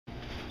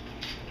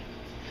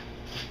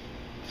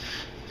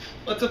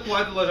Let's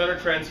apply the Legendre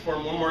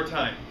transform one more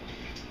time,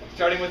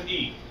 starting with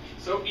E.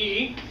 So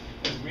E,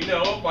 as we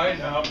know by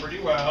now pretty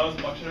well, is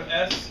a function of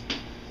S,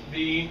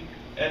 V,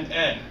 and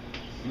N.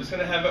 I'm just going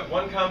to have it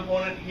one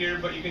component here,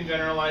 but you can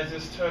generalize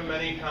this to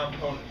many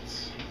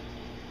components.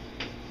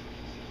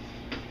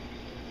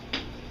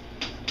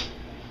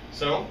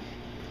 So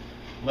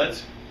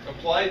let's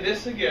apply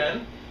this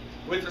again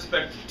with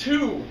respect to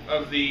two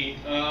of the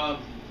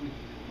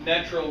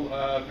natural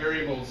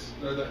variables,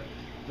 or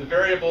the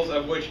variables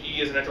of which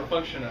E is a natural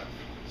function of.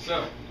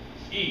 So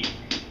E,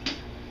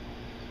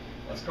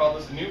 let's call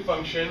this a new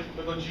function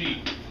with a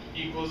G,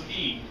 equals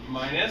E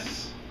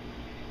minus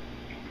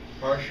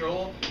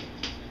partial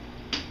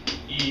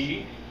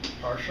E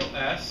partial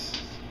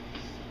S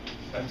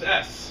times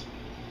S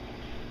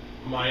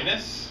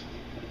minus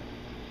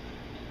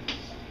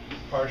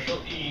partial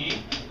E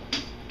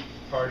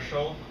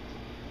partial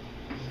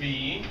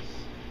V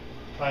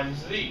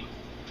times V.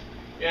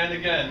 And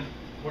again,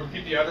 we'll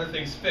keep the other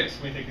things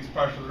fixed when we take these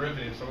partial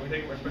derivatives. So when we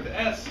take it with respect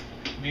to S,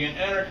 V and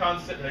N are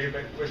constant. When we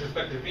take it with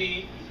respect to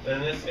V,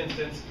 then in this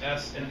instance,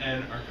 S and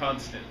N are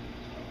constant.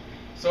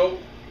 So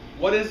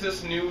what is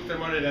this new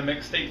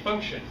thermodynamic state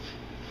function?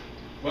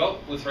 Well,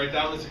 let's write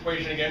down this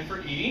equation again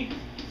for E.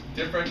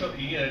 Differential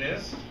E, and it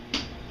is,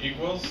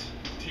 equals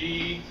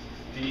T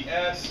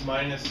ds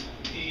minus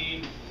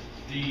P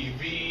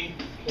dV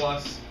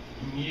plus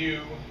mu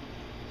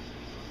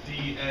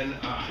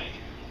dni.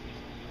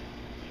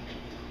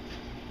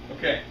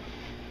 Okay.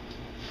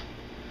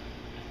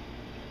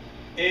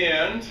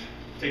 And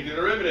take the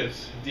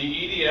derivatives.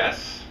 dE ds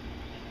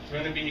is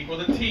going to be equal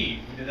to T.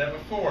 We did that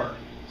before.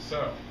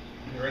 So,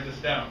 let me write this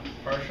down.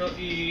 Partial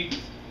E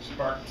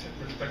sparked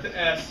with respect to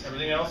S,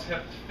 everything else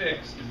kept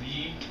fixed.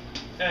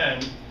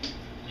 Vn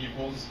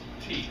equals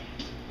T.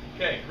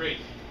 Okay, great.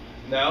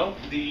 Now,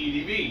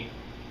 dE dV.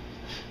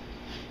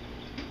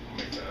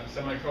 Make a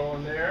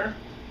semicolon there.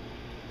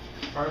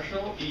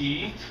 Partial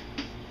E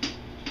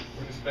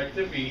with respect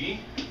to V.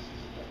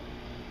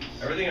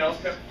 Everything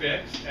else kept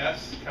fixed.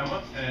 S,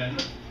 comma, N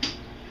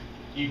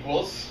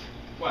equals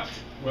what?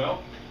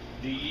 Well,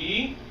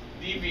 dE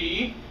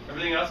dV,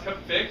 everything else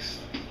kept fixed,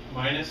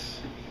 minus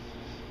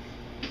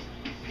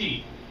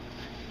P.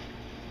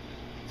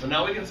 So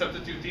now we can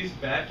substitute these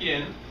back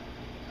in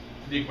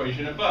to the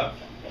equation above.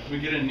 We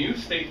get a new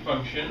state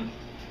function,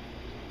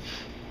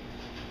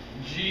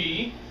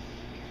 G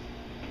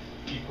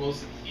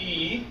equals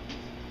E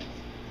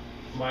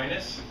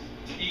minus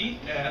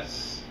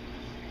TS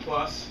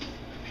plus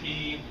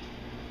PV.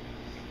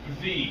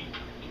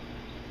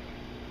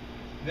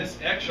 This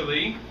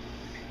actually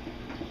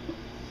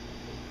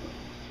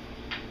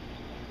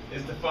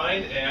is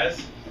defined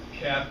as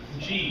cap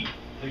G,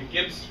 the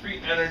Gibbs free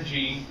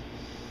energy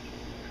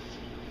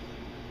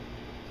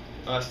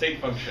state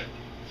function.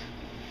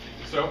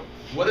 So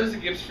what is the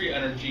Gibbs free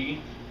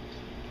energy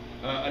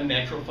a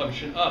natural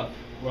function of?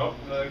 Well,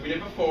 like we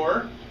did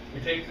before, we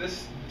take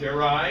this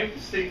derived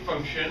state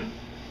function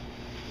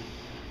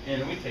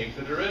and we take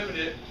the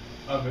derivative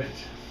of it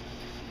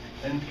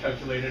and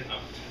calculate it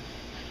out.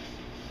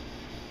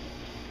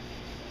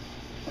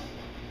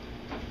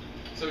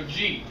 So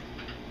G,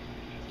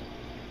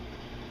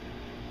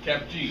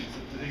 cap G,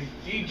 so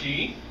the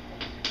dG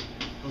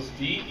equals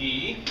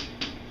dE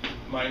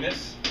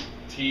minus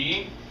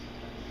T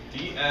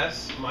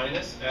ds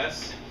minus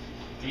S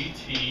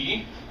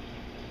dt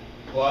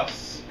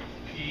plus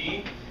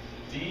P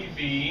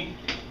dV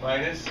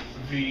minus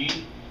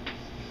V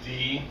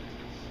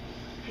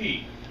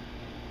dP.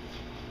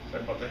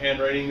 Sorry about the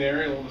handwriting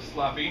there, a little bit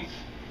sloppy.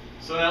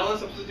 So now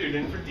let's substitute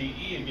in for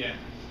dE again.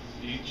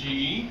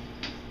 dG,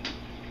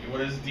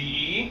 what is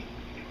dE?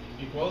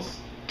 Equals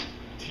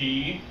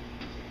T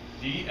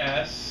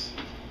ds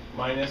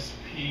minus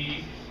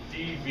P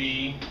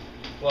dV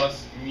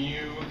plus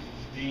mu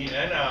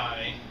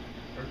dni,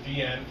 or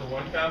dn for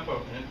one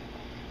component,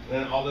 and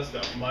then all this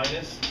stuff,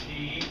 minus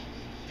T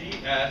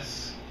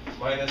ds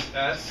minus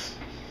S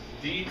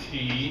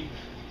dt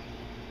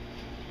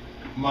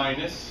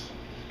minus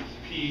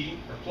P,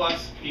 or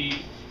plus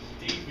P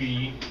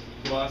dV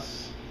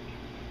plus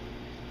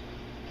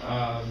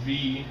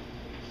V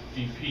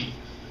dP.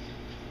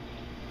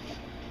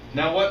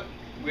 Now what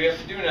we have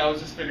to do now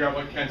is just figure out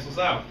what cancels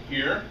out.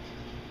 Here,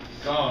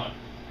 gone,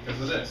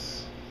 because of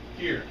this.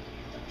 Here,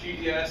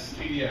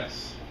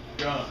 TDS,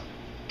 gone,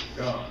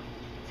 gone.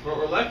 So what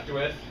we're left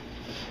with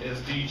is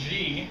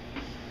dG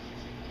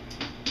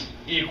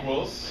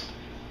equals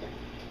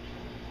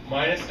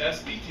minus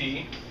S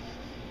dt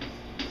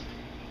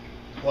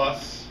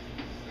plus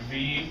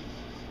V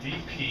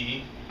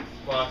dP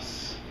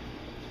plus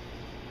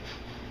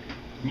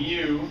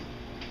mu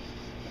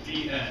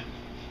dN.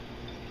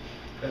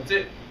 That's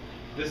it.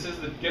 This is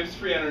the Gibbs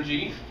free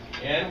energy,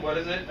 and what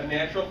is it a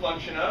natural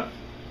function of?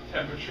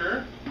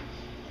 Temperature,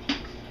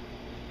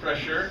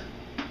 pressure,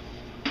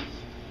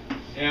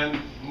 and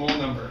mole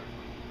number.